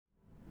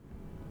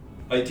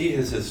IT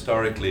has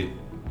historically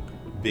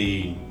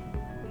been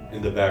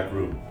in the back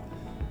room.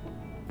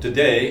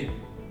 Today,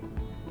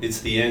 it's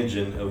the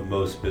engine of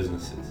most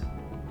businesses.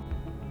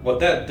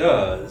 What that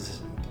does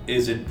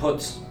is it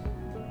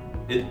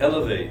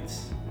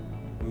elevates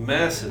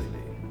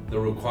massively the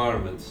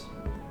requirements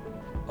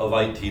of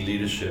IT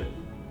leadership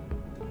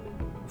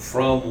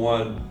from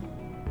one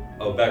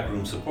of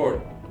backroom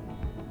support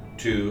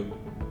to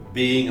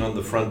being on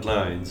the front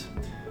lines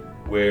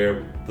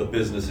where the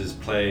business is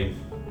playing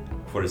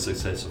for its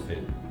success or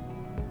failure.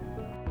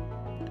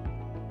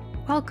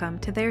 Welcome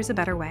to There's a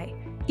Better Way.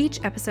 Each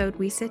episode,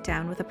 we sit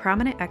down with a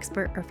prominent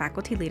expert or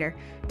faculty leader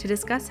to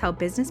discuss how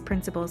business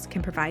principles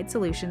can provide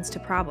solutions to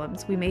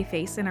problems we may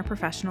face in our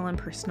professional and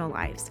personal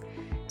lives.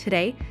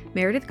 Today,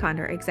 Meredith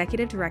Condor,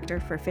 Executive Director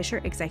for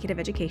Fisher Executive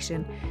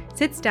Education,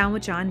 sits down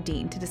with John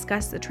Dean to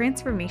discuss the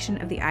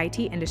transformation of the IT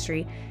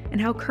industry and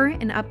how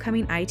current and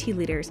upcoming IT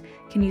leaders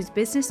can use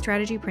business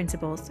strategy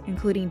principles,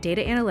 including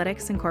data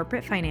analytics and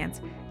corporate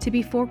finance, to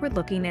be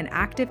forward-looking and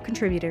active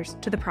contributors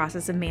to the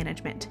process of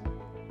management.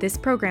 This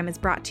program is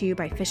brought to you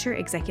by Fisher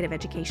Executive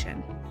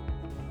Education.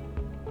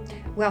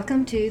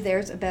 Welcome to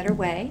There's a Better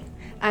Way.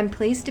 I'm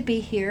pleased to be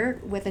here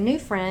with a new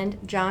friend,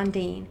 John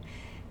Dean.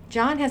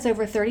 John has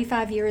over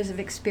 35 years of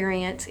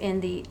experience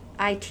in the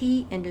IT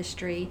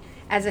industry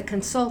as a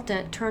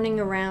consultant turning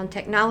around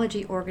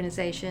technology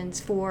organizations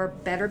for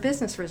better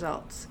business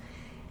results.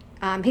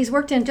 He's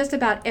worked in just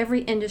about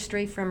every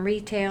industry from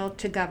retail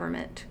to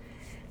government.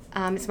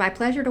 It's my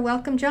pleasure to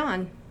welcome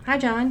John. Hi,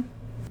 John.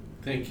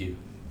 Thank you.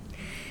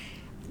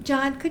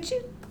 John, could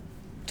you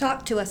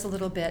talk to us a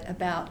little bit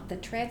about the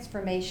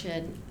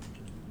transformation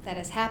that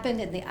has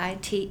happened in the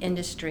IT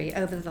industry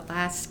over the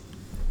last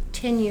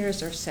 10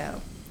 years or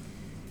so?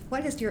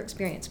 What has your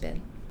experience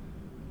been?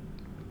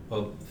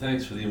 Well,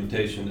 thanks for the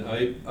invitation.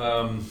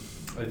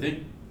 I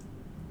think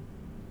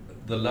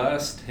the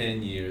last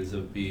 10 years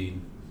have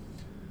been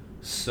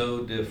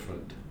so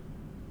different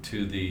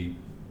to the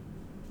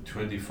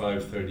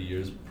 25, 30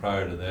 years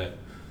prior to that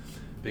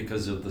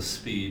because of the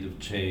speed of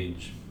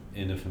change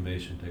in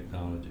information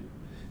technology.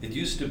 It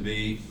used to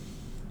be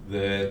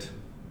that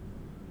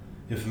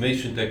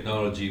information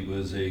technology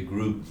was a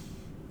group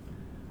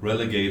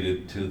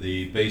relegated to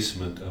the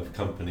basement of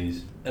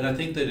companies. And I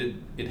think that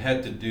it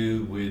had to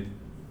do with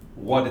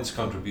what its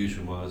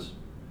contribution was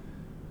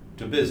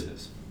to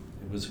business.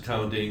 It was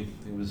accounting,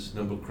 it was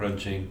number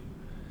crunching,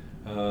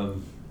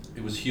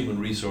 it was human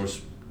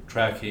resource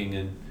tracking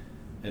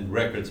and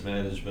records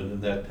management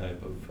and that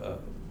type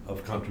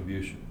of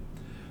contribution.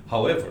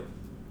 However,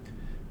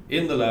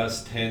 in the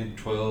last 10,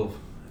 12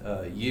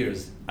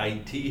 years,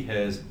 IT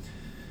has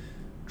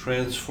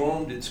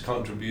transformed its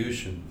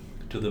contribution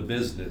to the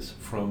business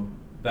from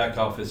back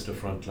office to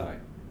front line.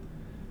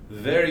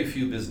 Very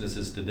few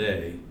businesses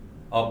today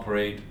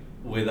operate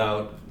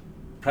without,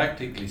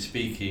 practically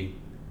speaking,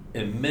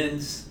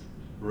 immense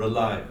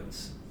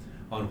reliance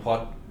on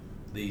what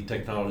the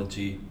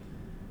technology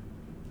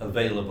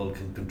available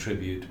can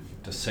contribute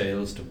to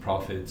sales, to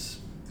profits,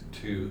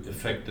 to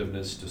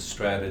effectiveness, to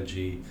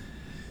strategy,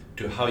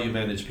 to how you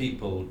manage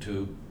people,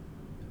 to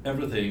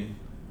everything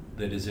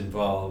that is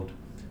involved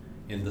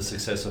in the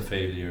success or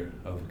failure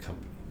of a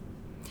company.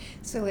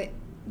 So it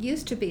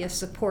used to be a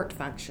support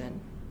function,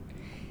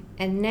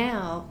 and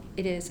now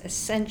it is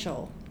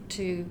essential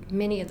to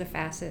many of the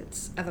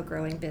facets of a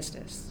growing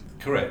business.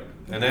 Correct.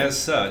 And as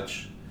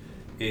such,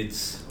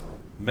 its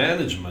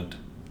management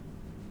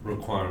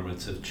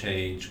requirements have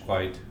changed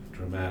quite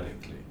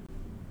dramatically.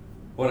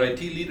 What IT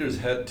leaders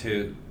had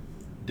to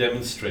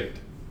demonstrate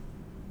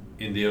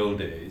in the old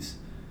days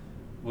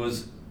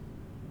was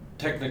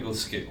technical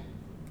skill.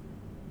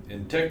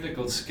 And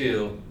technical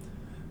skill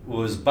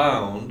was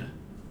bound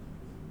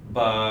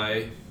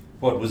by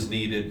what was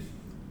needed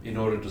in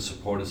order to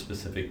support a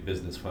specific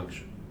business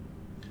function.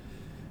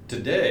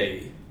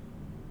 Today,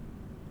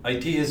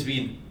 IT has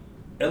been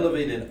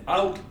elevated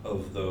out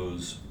of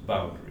those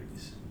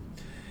boundaries,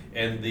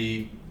 and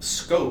the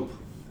scope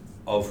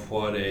of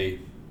what an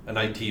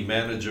IT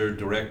manager,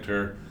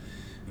 director,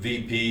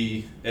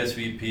 VP,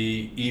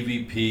 SVP,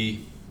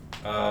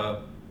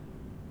 EVP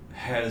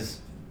has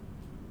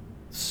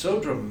so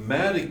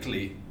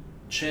dramatically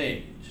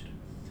changed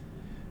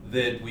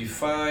that we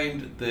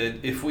find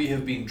that if we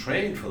have been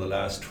trained for the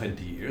last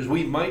 20 years,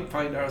 we might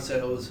find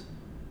ourselves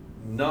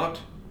not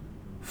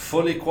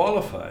fully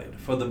qualified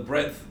for the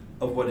breadth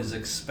of what is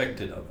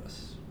expected of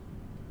us.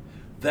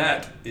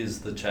 That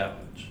is the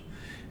challenge.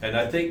 And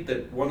I think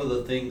that one of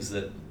the things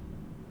that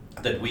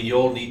we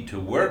all need to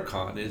work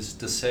on is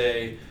to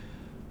say,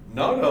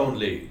 not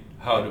only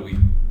how do we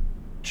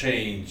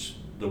change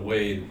the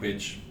way in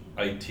which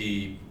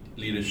IT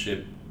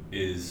leadership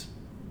is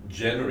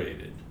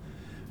generated,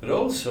 but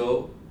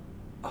also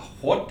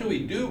what do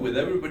we do with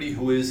everybody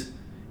who is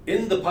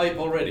in the pipe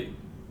already?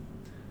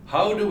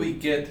 How do we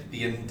get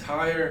the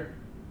entire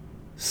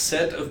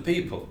set of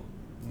people,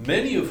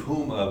 many of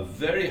whom are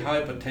very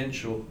high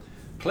potential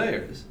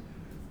players,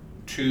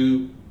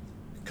 to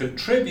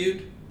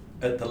contribute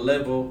at the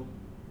level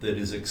that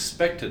is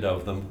expected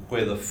of them,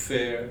 whether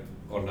fair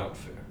or not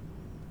fair.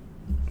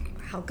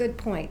 How good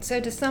point. So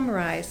to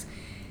summarize,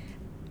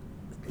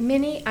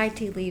 many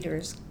IT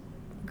leaders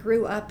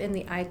grew up in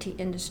the IT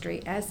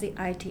industry as the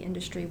IT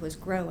industry was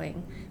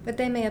growing, but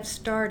they may have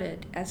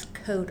started as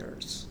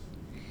coders.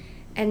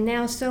 And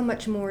now so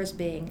much more is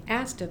being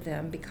asked of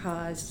them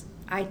because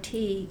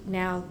IT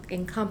now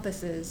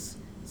encompasses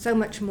so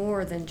much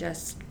more than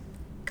just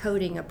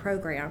coding a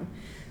program,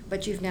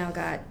 but you've now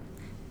got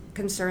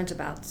concerns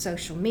about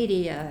social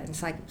media and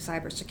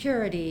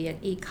cybersecurity and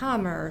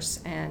e-commerce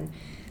and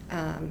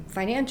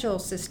financial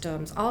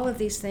systems. All of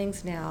these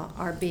things now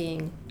are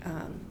being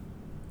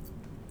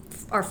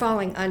are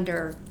falling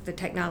under the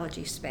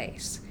technology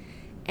space.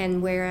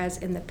 And whereas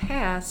in the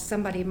past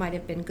somebody might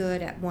have been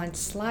good at one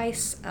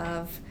slice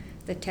of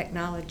the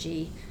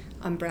technology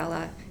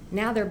umbrella,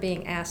 now they're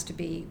being asked to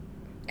be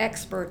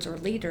experts or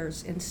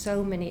leaders in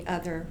so many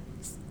other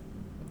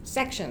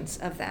sections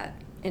of that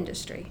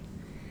industry.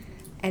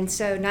 And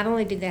so not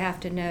only do they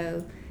have to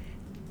know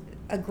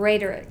a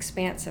greater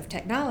expanse of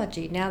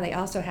technology, now they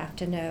also have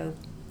to know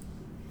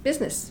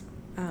business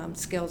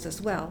skills as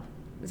well.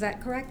 Is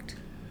that correct?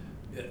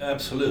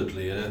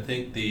 Absolutely, and I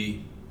think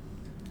in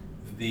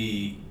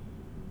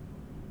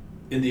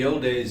the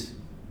old days,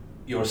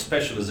 your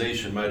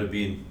specialization might have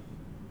been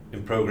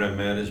in program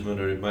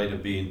management, or it might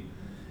have been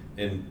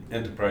in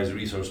enterprise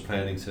resource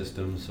planning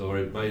systems, or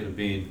it might have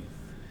been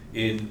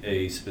in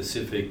a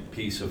specific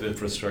piece of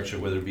infrastructure,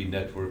 whether it be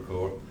network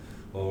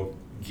or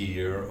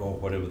gear or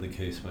whatever the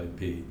case might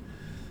be.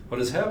 What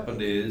has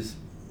happened is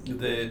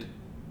that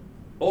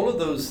all of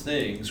those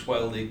things,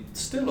 while they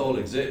still all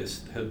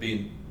exist, have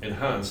been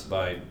enhanced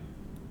by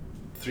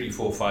 3,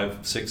 4,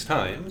 5, 6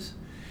 times.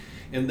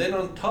 And then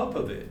on top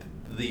of it,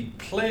 the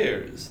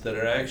players that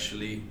are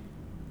actually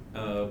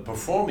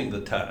performing the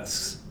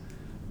tasks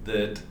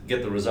that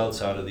get the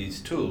results out of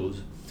these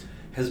tools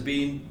has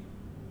been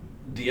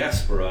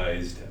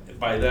diasporized.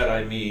 By that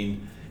I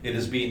mean it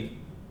has been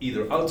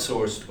either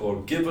outsourced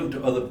or given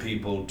to other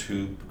people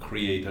to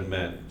create and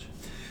manage.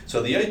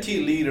 So the IT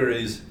leader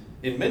is,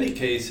 in many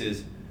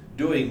cases,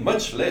 doing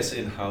much less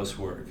in-house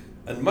work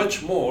and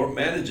much more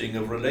managing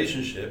of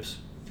relationships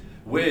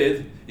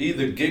with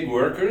either gig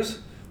workers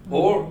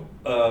or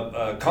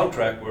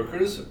contract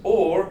workers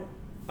or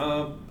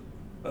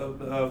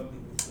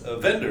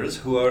vendors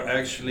who are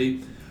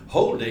actually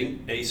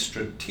holding a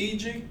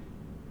strategic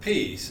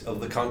piece of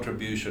the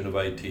contribution of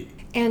IT.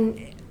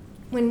 And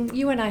when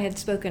you and I had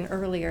spoken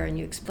earlier and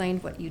you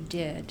explained what you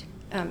did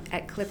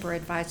at Clipper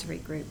Advisory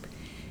Group,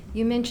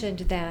 you mentioned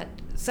that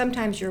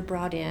sometimes you're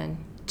brought in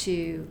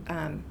to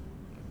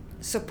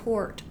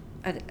support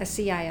a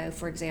CIO,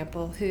 for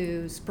example,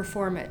 whose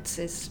performance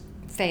is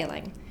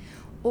failing.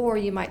 Or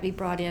you might be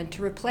brought in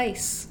to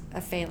replace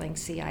a failing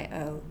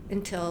CIO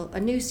until a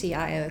new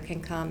CIO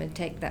can come and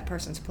take that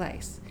person's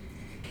place.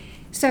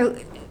 So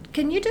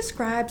can you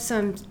describe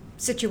some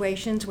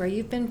situations where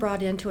you've been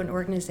brought into an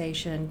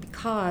organization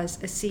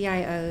because a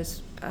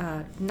CIO's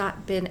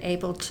not been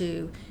able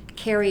to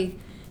carry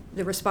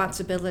the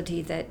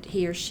responsibility that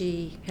he or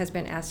she has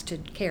been asked to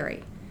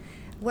carry?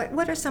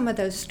 What are some of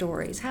those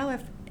stories? How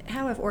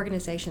have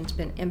organizations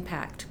been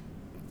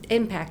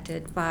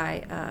impacted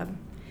by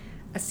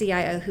a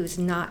CIO who's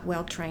not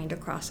well trained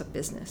across a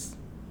business?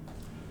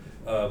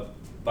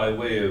 By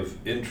way of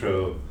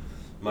intro,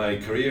 my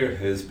career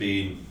has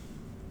been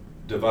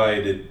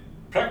divided,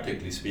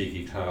 practically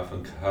speaking, half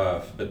and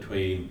half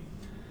between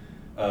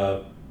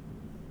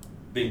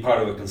being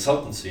part of a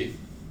consultancy,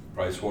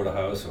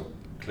 Pricewaterhouse or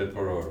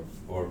Clipper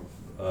or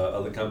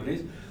other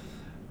companies,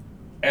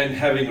 and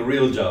having a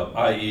real job,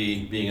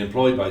 i.e. being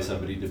employed by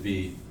somebody to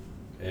be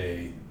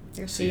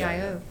your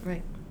CIO,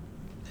 right?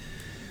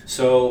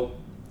 So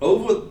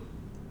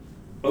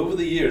over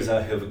the years,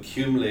 I have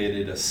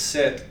accumulated a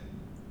set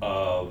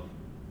of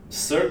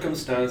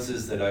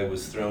circumstances that I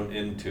was thrown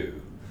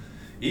into,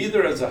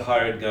 either as a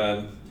hired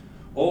gun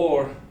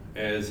or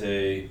as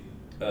a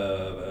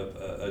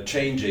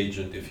change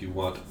agent, if you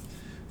want,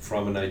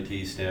 from an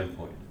IT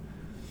standpoint.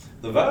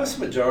 The vast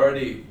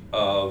majority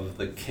of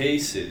the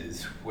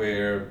cases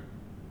where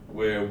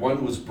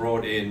one was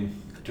brought in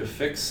to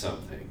fix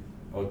something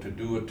or to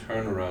do a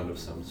turnaround of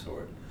some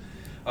sort,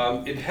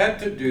 it had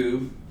to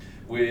do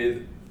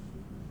with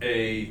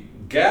a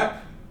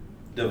gap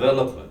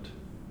development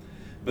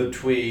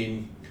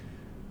between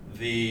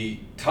the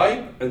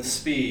type and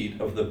speed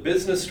of the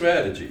business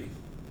strategy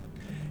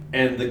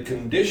and the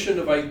condition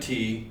of IT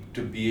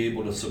to be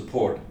able to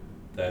support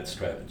that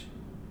strategy.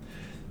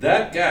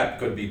 That gap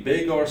could be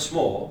big or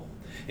small.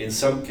 In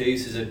some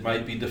cases it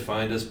might be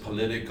defined as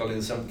political,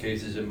 in some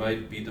cases it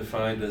might be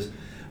defined as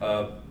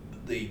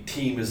the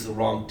team is the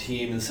wrong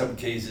team, in some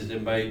cases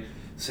it might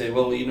say,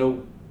 well, you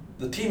know,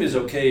 the team is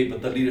okay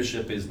but the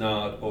leadership is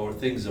not, or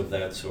things of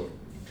that sort.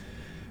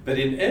 But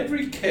in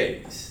every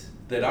case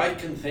that I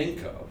can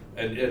think of,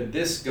 and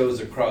this goes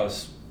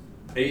across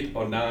 8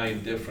 or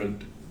 9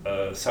 different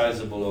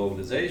sizable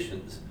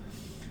organizations,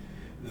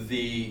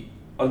 the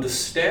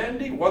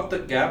understanding what the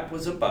gap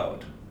was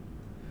about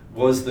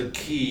was the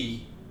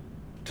key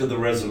to the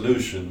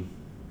resolution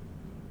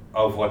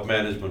of what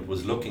management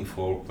was looking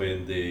for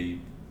when they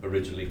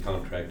originally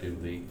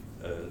contracted me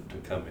to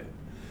come in.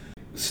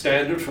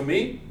 Standard for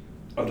me,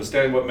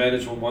 understand what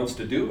management wants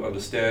to do,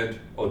 understand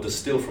or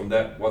distill from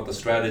that what the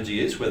strategy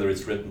is, whether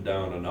it's written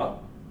down or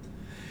not,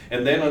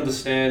 and then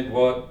understand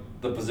what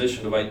the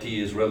position of IT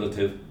is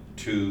relative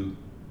to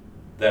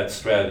that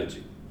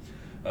strategy,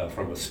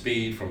 from a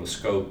speed, from a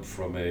scope,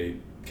 from a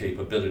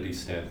capability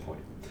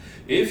standpoint.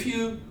 If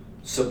you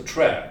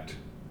subtract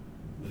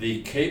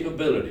the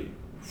capability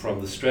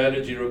from the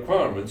strategy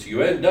requirements,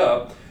 you end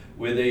up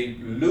with a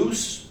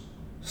loose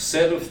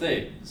set of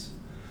things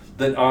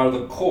that are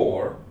the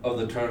core of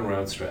the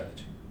turnaround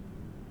strategy.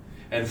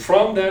 And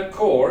from that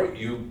core,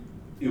 you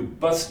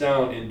bust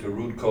down into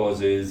root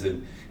causes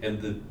and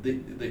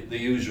the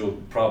usual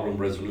problem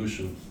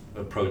resolution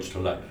approach to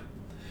life.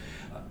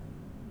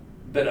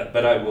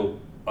 But I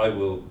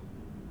will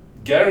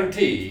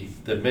guarantee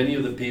that many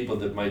of the people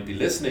that might be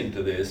listening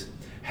to this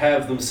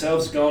have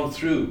themselves gone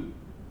through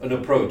an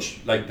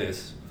approach like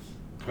this,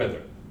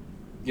 whether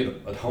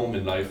at home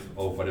in life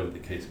or whatever the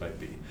case might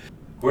be.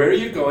 Where are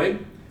you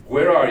going?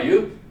 Where are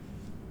you?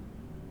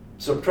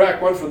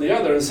 Subtract one from the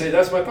other and say,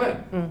 that's my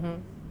plan. Mm-hmm.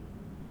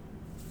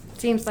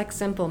 Seems like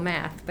simple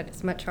math, but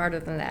it's much harder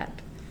than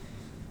that.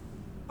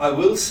 I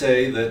will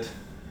say that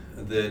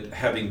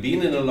having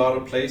been in a lot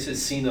of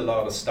places, seen a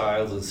lot of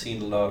styles and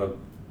seen a lot of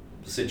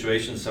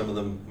situations, some of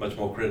them much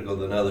more critical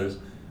than others,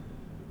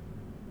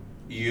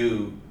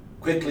 you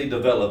quickly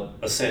develop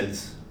a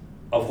sense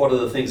of what are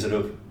the things that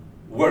have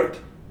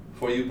worked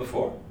for you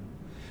before,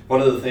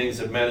 what are the things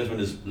that management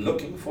is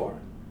looking for.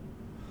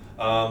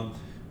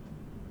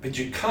 But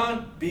you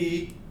can't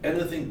be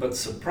anything but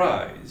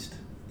surprised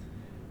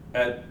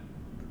at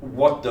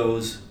what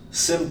those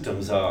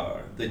symptoms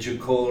are that you're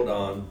called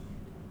on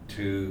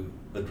to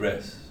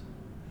address.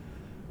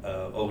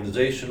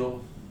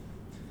 Organizational,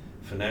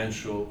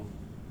 financial,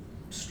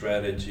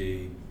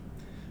 strategy,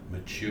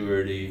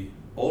 maturity,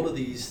 all of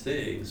these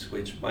things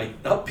which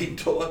might not be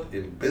taught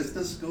in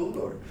business school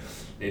or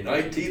in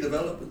IT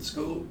development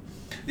school.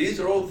 These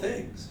are all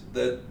things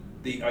that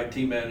the IT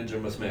manager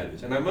must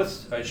manage. And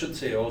I should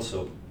say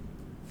also,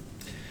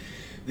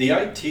 the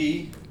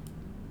IT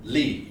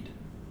lead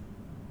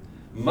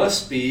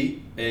must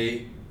be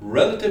a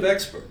relative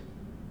expert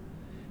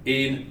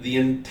in the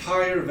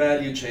entire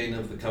value chain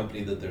of the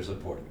company that they're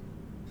supporting.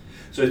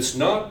 So it's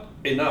not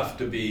enough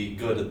to be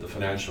good at the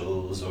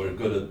financials or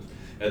good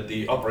at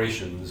the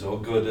operations or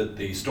good at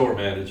the store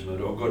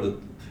management or good at...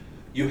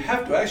 You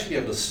have to actually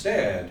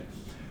understand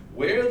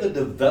where the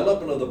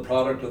development of the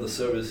product or the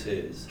service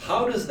is.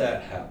 How does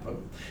that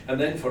happen? And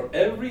then for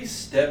every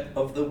step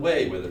of the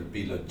way, whether it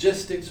be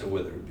logistics or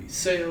whether it be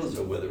sales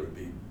or whether it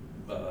be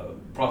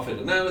profit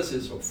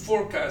analysis or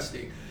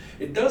forecasting,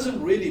 it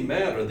doesn't really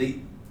matter.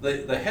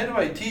 The head of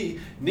IT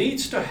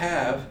needs to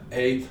have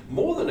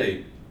more than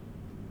a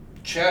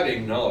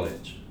chatting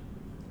knowledge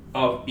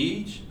of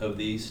each of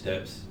these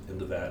steps in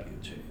the value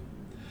chain.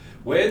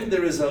 When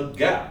there is a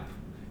gap,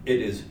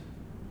 it is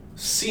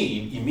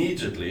seen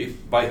immediately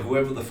by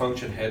whoever the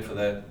function head for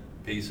that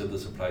piece of the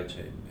supply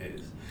chain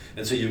is.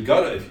 And so you've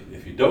got to,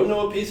 if you don't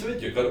know a piece of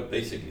it, you've got to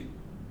basically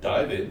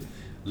dive in,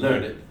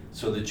 learn it,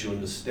 so that you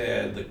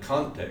understand the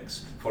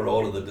context for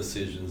all of the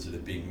decisions that are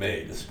being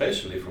made,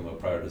 especially from a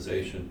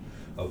prioritization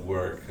of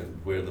work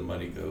and where the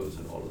money goes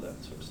and all of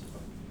that sort of stuff.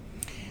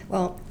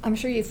 Well, I'm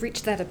sure you've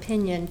reached that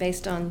opinion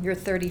based on your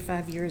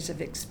 35 years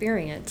of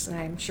experience, and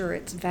I'm sure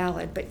it's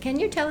valid. But can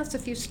you tell us a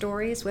few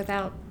stories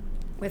without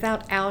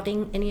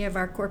outing any of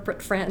our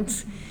corporate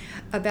friends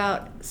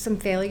about some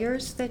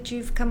failures that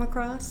you've come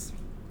across?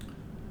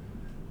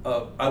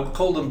 I would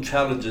call them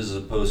challenges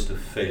as opposed to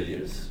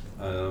failures.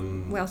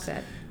 Well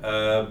said.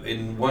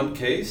 In one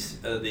case,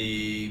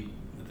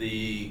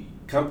 the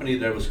company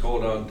that I was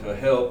called on to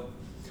help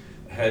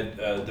had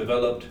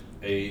developed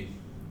a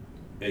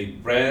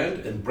brand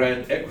and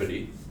brand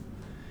equity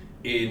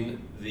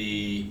in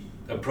the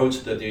approach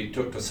that they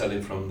took to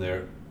selling from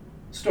their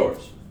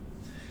stores.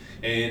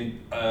 And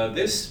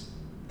this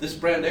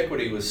brand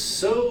equity was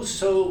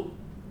so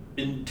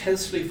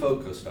intensely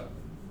focused on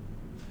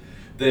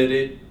that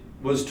it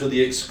was to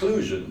the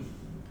exclusion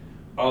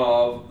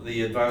of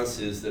the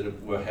advances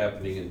that were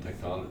happening in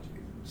technology.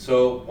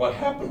 So what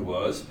happened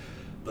was,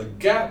 the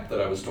gap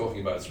that I was talking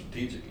about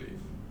strategically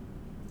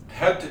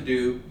had to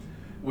do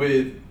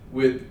with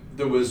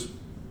there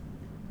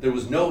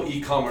was no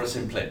e-commerce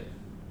in play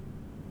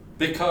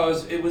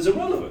because it was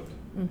irrelevant.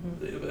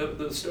 Mm-hmm.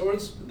 The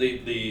stores,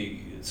 the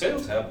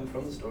sales happened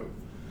from the store.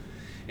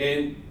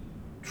 And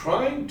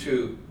trying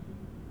to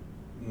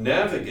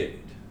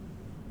navigate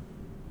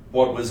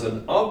what was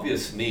an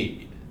obvious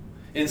need,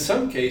 in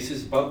some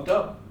cases bumped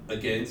up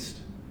against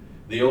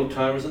the old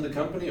timers in the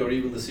company or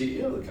even the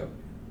CEO of the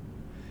company.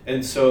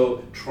 And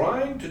so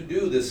trying to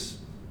do this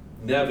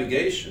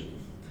navigation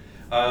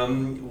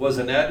was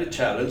an added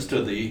challenge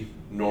to the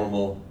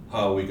normal,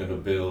 how are we going to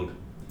build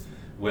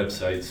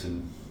websites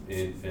and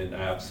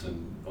apps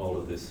and all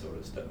of this sort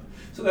of stuff.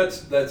 So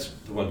that's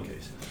the one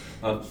case.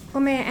 Well,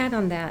 may I add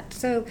on that?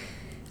 So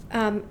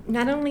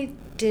Not only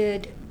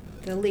did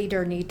the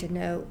leader need to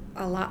know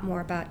a lot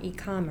more about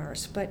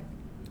e-commerce, but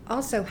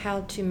also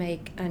how to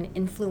make an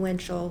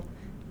influential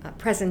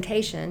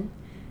presentation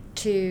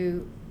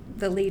to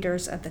the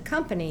leaders of the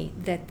company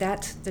that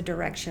that's the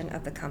direction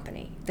of the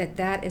company, that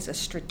that is a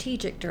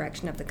strategic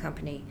direction of the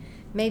company.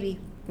 Maybe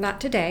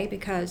not today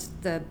because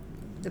the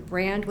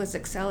brand was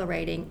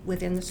accelerating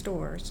within the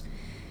stores,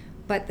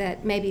 but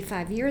that maybe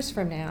 5 years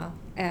from now,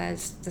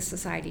 as the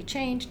society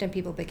changed and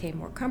people became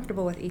more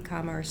comfortable with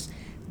e-commerce,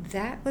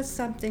 that was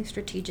something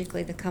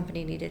strategically the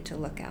company needed to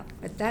look at.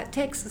 But that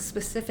takes a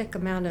specific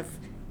amount of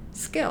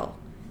skill,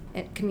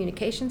 and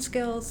communication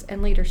skills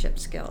and leadership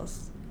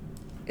skills.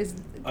 Do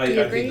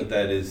you agree? I think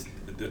that is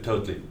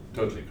totally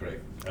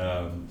correct.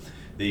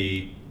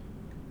 The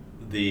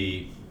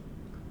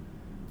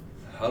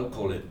I'll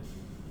call it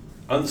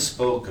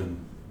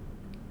unspoken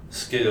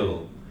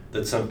skill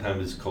that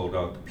sometimes is called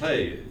out to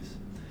play is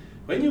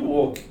when you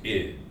walk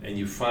in and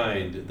you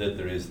find that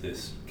there is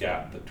this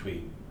gap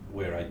between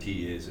where IT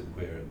is and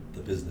where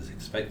the business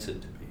expects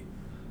it to be.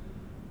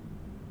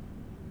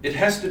 It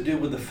has to do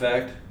with the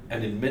fact,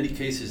 and in many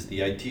cases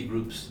the IT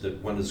groups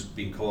that one is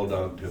being called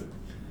on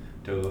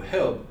to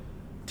help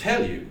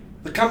tell you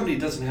the company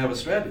doesn't have a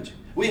strategy.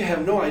 We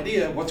have no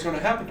idea what's going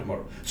to happen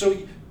tomorrow. So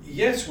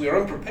yes, we are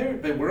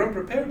unprepared, but we're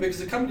unprepared because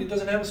the company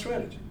doesn't have a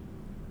strategy.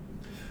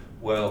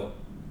 Well,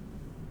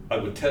 I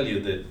would tell you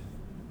that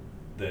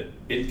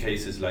in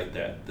cases like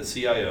that, the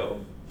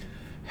CIO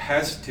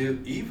has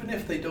to, even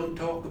if they don't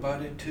talk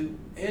about it to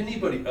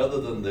anybody other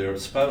than their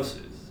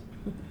spouses,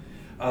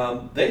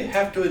 they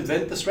have to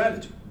invent the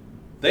strategy.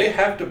 They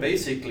have to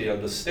basically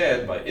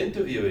understand by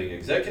interviewing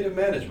executive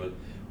management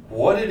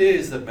what it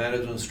is that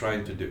management's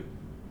trying to do.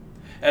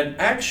 And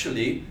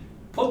actually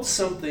put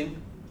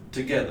something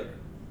together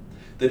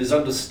that is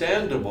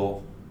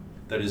understandable,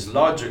 that is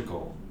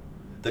logical,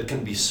 that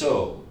can be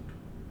sold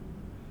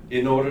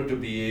in order to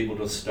be able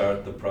to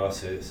start the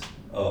process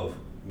of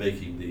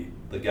making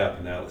the gap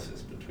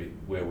analysis between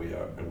where we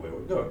are and where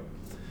we're going.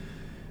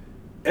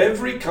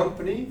 Every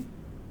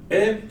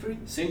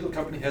single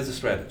company has a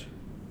strategy.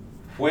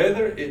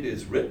 Whether it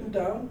is written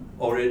down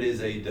or it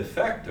is a de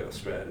facto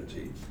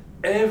strategy,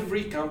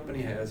 every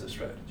company has a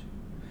strategy.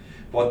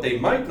 What they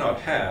might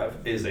not have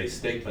is a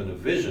statement of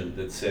vision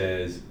that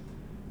says,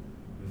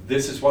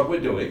 this is what we're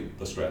doing,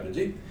 the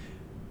strategy.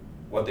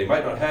 What they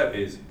might not have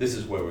is, this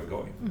is where we're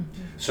going.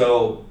 Mm-hmm.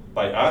 So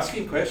by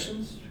asking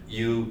questions,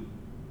 you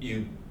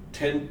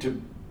tend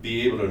to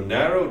be able to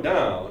narrow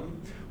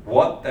down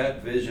what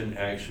that vision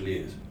actually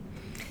is.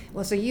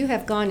 Well, so you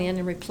have gone in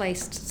and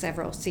replaced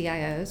several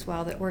CIOs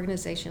while the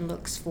organization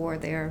looks for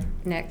their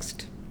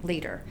next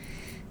leader.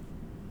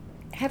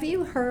 Have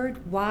you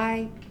heard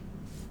why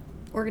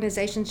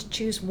organizations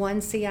choose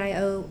one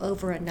CIO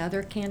over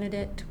another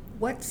candidate?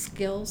 What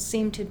skills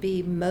seem to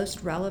be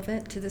most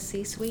relevant to the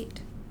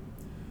C-suite?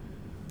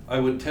 I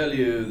would tell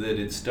you that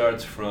it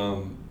starts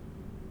from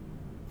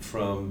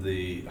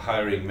the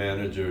hiring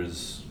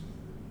manager's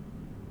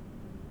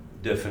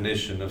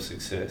definition of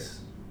success.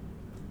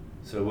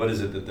 So what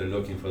is it that they're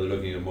looking for? They're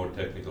looking at a more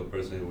technical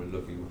person who is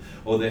looking,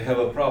 or they have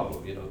a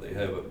problem, they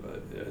have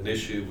an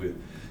issue with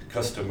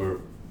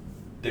customer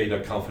data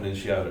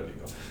confidentiality,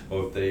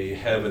 or if they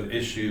have an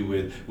issue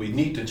with, we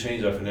need to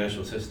change our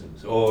financial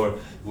systems, or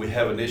we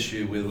have an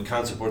issue with, we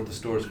can't support the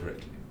stores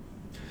correctly.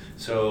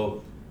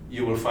 So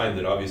you will find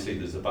that obviously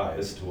there's a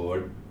bias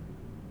toward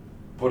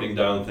putting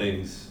down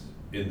things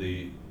in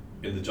the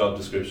job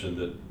description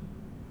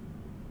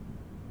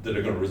that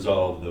are going to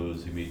resolve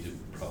those immediate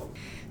problems.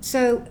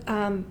 So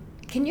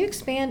can you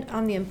expand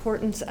on the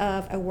importance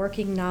of a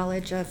working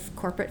knowledge of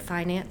corporate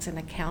finance and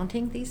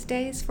accounting these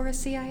days for a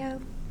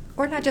CIO?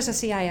 Or not just a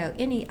CIO,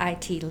 any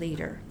IT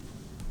leader?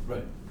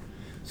 Right.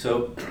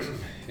 So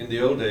in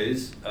the old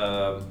days,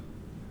 there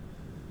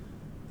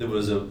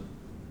was a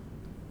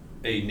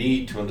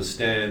need to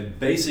understand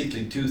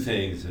basically two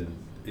things in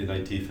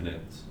IT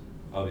finance.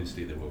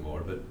 Obviously there were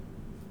more, but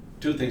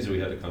two things that we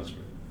had to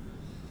concentrate.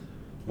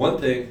 One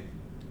thing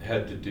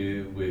had to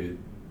do with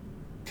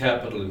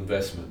capital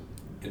investment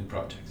in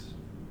projects.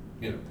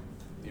 You're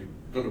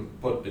going to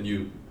put a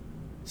new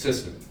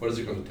system. What is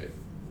it going to take?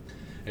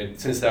 And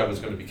since that was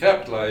going to be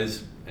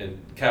capitalized, and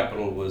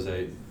capital was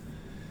a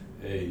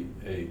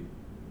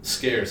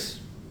scarce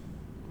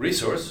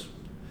resource,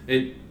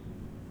 it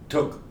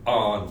took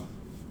on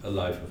a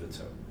life of its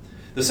own.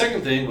 The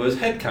second thing was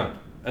headcount,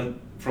 and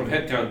from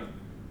headcount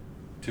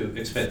to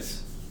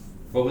expense.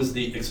 What was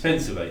the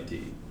expense of IT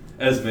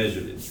as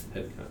measured in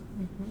headcount?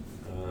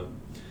 Mm-hmm.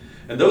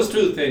 And those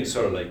two things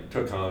sort of like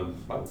took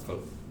on about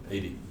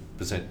 80%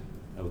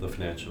 of the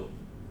financial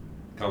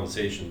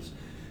conversations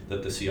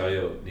that the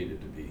CIO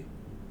needed to be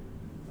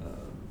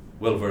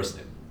well versed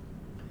in.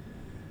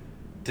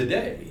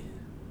 Today,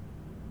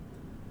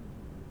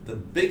 the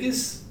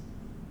biggest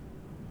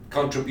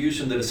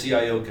contribution that a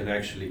CIO can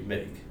actually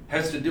make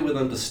has to do with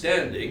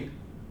understanding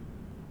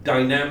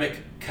dynamic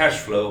cash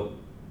flow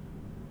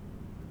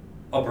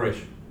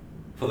operation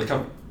for the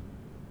company.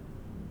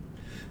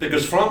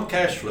 Because from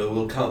cash flow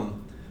will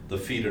come the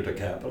feeder to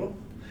capital,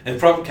 and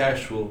from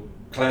cash flow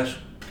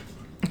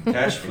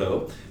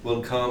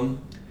will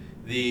come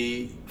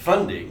the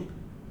funding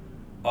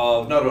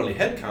of not only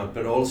headcount,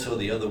 but also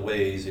the other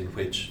ways in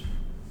which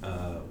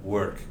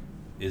work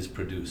is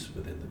produced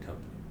within the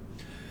company.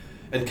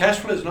 And cash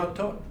flow is not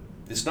taught.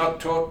 It's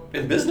not taught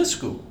in business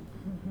school.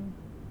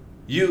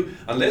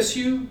 Unless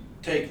you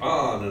take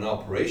on an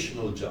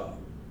operational job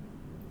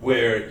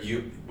where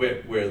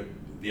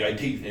the IT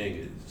thing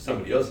is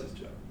somebody else's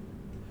job,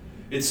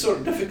 it's sort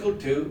of difficult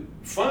to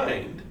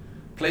find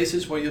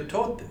places where you're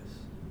taught this.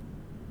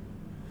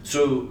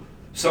 So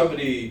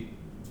somebody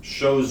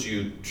shows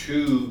you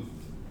two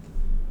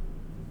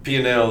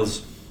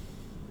P&Ls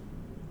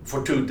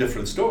for two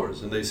different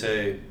stores, and they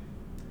say,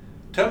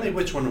 tell me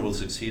which one will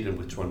succeed and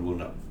which one will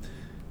not.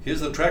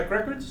 Here's the track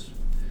records,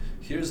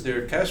 here's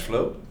their cash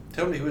flow,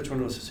 tell me which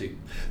one will succeed.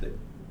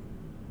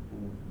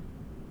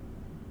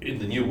 In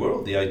the new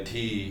world, the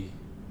IT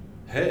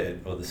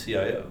head or the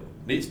CIO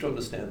needs to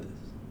understand this.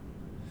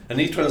 And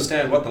needs to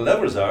understand what the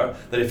levers are,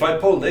 that if I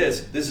pull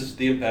this is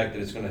the impact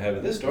that it's going to have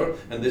in this store,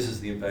 and this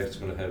is the impact it's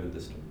going to have in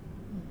this store.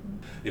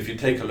 If you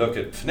take a look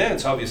at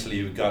finance, obviously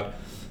you've got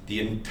the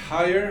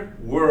entire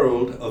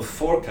world of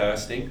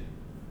forecasting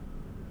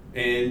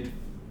and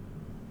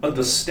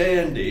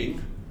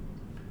understanding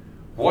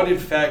what in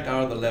fact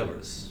are the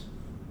levers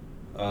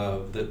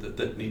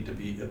that need to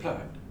be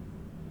applied.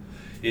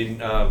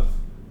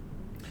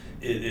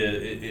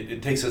 It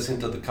takes us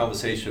into the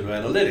conversation of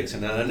analytics,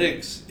 and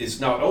analytics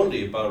is not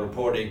only about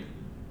reporting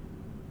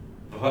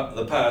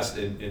the past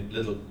in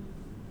little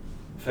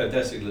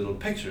fantastic little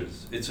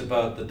pictures. It's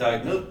about the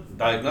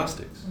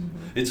diagnostics.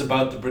 It's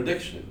about the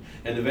prediction,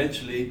 and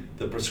eventually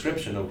the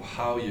prescription of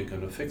how you're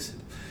going to fix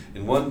it.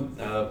 In one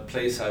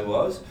place I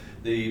was,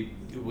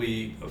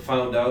 we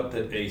found out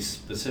that a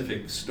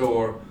specific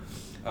store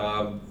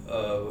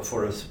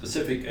for a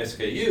specific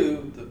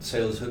SKU, the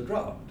sales had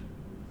dropped.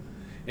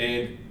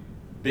 And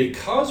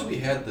because we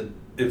had the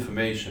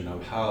information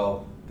of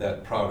how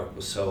that product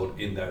was sold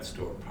in that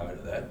store prior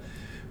to that,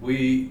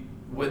 we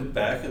went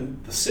back,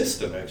 and the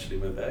system actually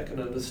went back and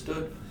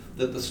understood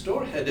that the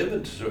store had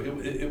inventory.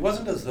 It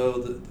wasn't as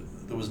though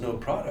there was no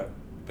product,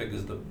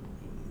 because the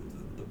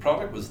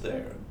product was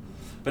there,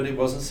 but it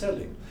wasn't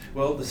selling.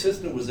 Well, the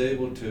system was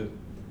able to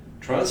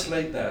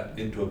translate that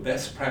into a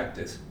best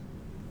practice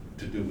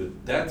to do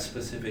with that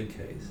specific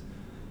case,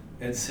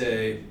 and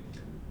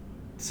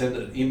send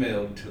an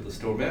email to the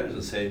store manager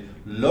and say,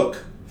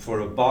 look for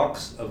a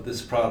box of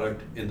this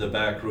product in the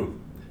back room.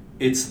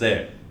 It's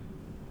there.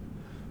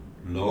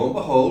 Lo and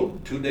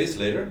behold, 2 days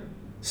later,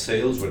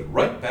 sales went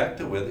right back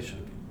to where they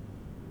should be.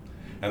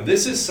 And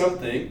this is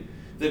something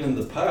that in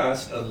the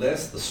past,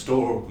 unless the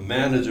store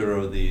manager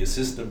or the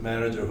assistant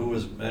manager,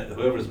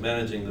 whoever's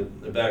managing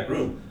the back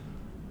room,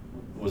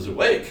 was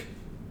awake,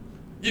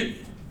 you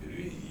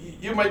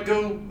might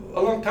go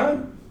a long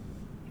time.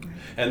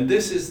 And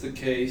this is the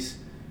case.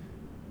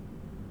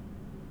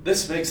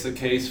 This makes the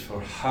case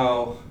for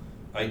how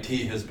IT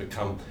has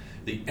become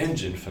the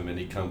engine for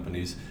many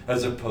companies,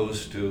 as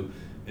opposed to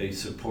a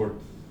support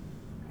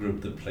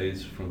group that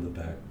plays from the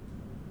back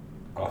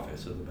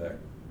office or the back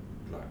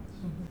lines.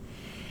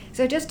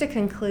 So just to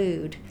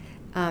conclude,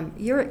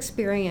 your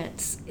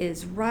experience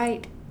is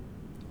right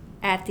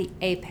at the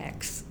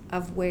apex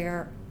of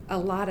where a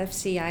lot of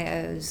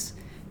CIOs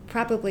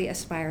probably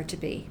aspire to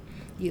be.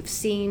 You've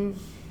seen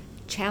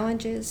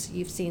challenges,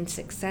 you've seen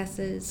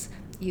successes,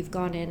 you've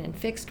gone in and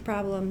fixed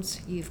problems,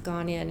 you've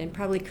gone in and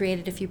probably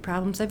created a few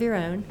problems of your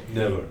own.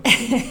 Never.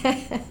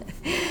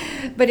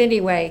 But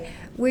anyway,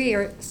 we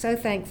are so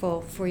thankful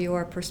for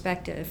your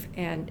perspective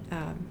and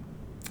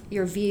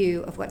your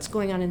view of what's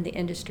going on in the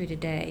industry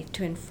today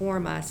to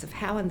inform us of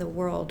how in the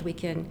world we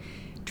can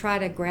try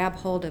to grab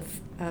hold of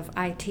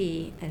IT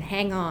and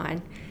hang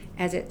on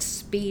as it's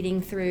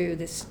speeding through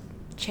this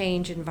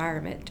change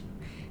environment.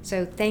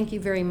 So thank you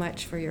very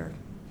much for your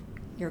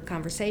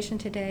conversation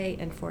today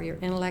and for your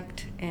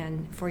intellect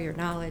and for your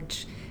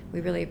knowledge.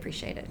 We really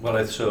appreciate it. Well,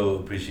 I so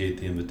appreciate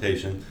the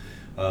invitation.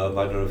 I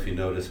don't know if you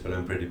noticed, but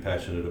I'm pretty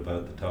passionate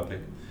about the topic.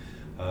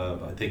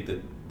 I think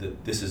that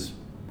this is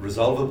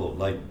resolvable,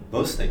 like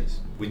most things.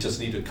 We just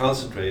need to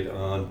concentrate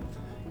on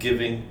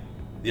giving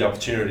the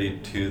opportunity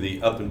to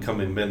the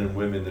up-and-coming men and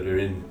women that are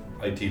in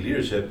IT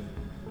leadership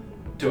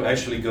to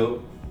actually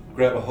go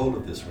grab a hold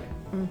of this ring.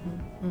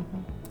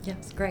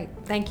 Yes, great.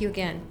 Thank you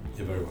again.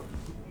 You're very welcome.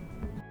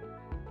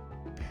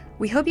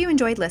 We hope you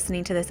enjoyed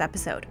listening to this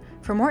episode.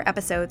 For more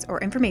episodes or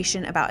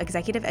information about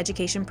executive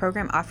education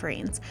program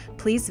offerings,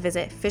 please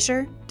visit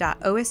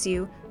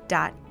fisher.osu.edu.